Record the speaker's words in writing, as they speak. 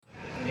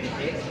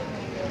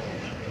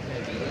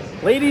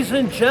Ladies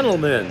and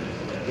gentlemen,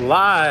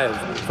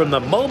 live from the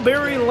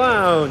Mulberry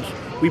Lounge,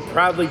 we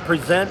proudly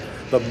present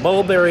the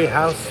Mulberry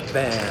House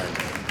Band.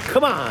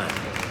 Come on,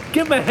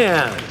 give them a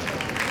hand.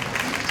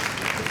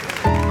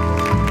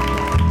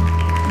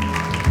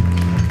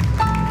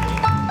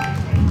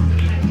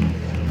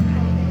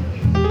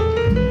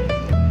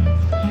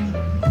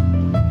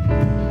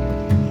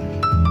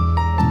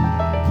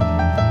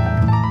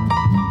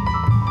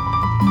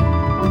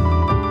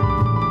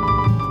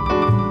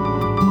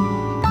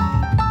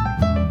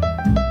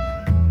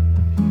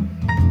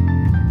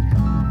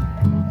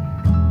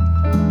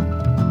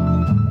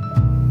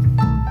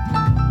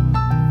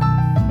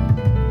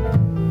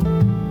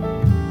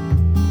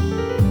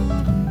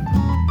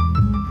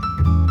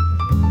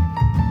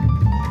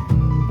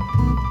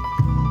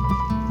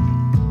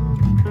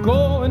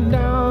 Going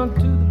down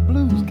to the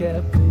Blues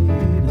Cafe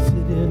to sit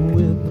in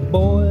with the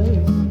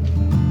boys,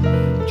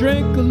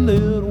 drink a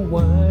little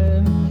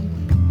wine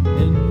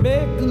and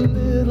make a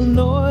little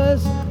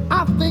noise.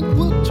 I think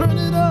we'll turn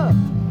it up.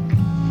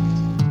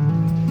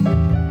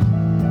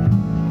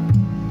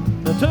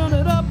 Now turn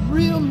it up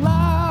real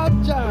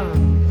loud,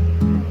 John.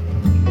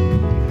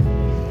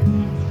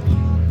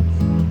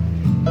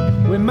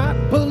 We might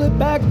pull it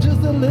back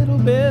just a little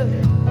bit.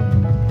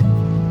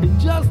 It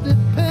just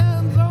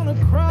depends on the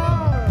crowd.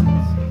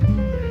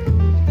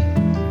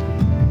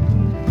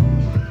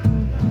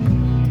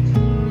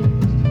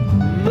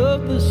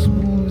 Love the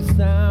smooth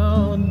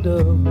sound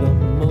of the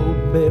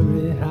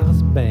Mulberry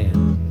House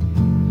Band.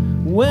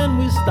 When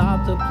we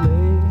start to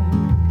play,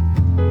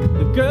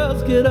 the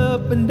girls get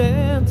up and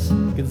dance,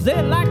 'cause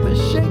they like to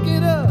shake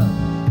it up.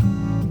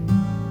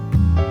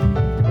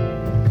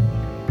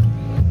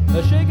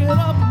 Shake it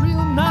up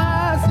real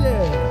nice,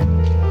 yeah.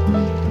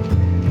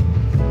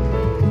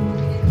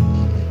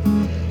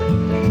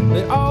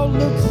 They all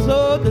look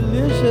so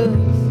delicious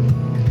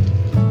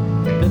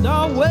and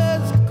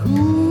always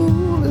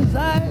cool as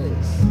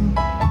ice.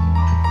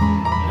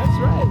 That's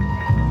right.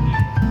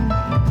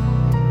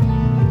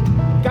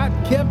 Got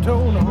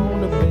Keptone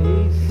on the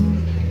bass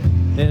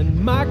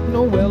and Mauch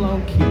Noel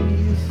on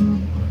keys.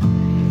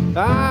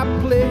 I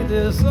play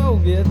this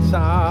old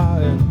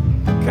guitar and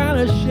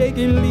kinda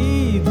shaky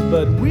leads,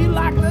 but we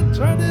like to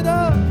turn it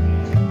up.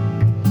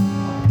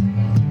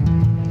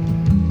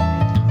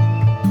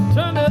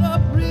 Turn it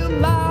up real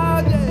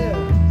loud, yeah.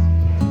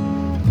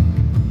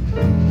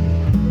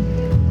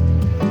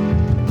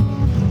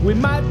 We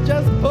might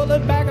just pull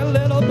it back a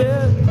little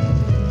bit.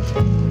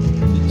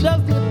 It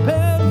just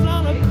depends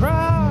on the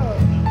crowd.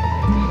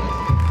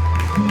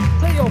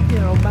 Play your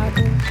piano,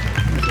 Michael.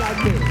 Just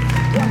like this.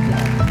 Watch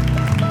out.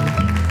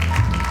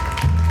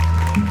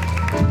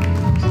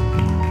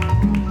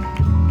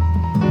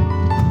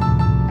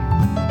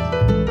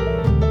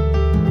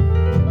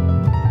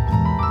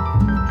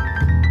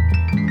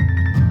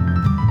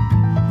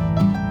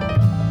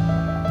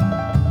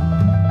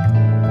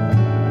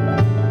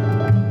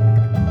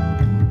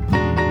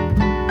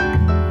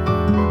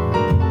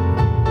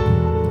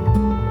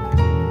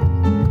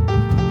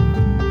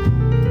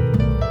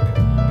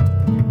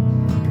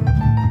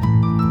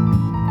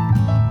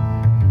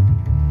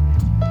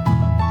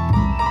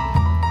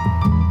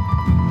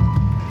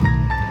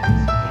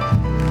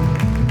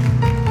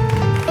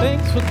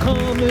 Thanks for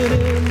coming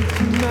in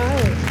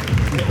tonight.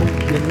 We hope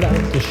you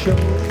like the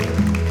show.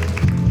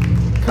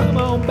 Come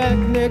on back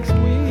next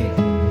week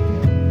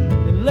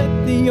and let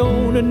the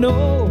owner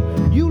know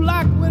you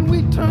like when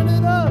we turn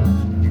it up.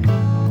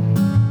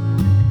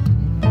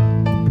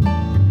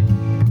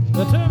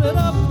 Now turn it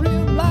up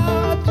real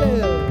loud,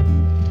 yeah.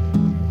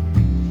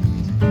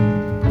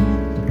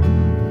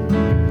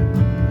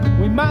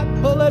 We might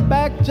pull it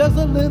back just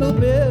a little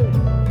bit.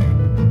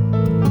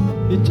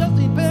 It just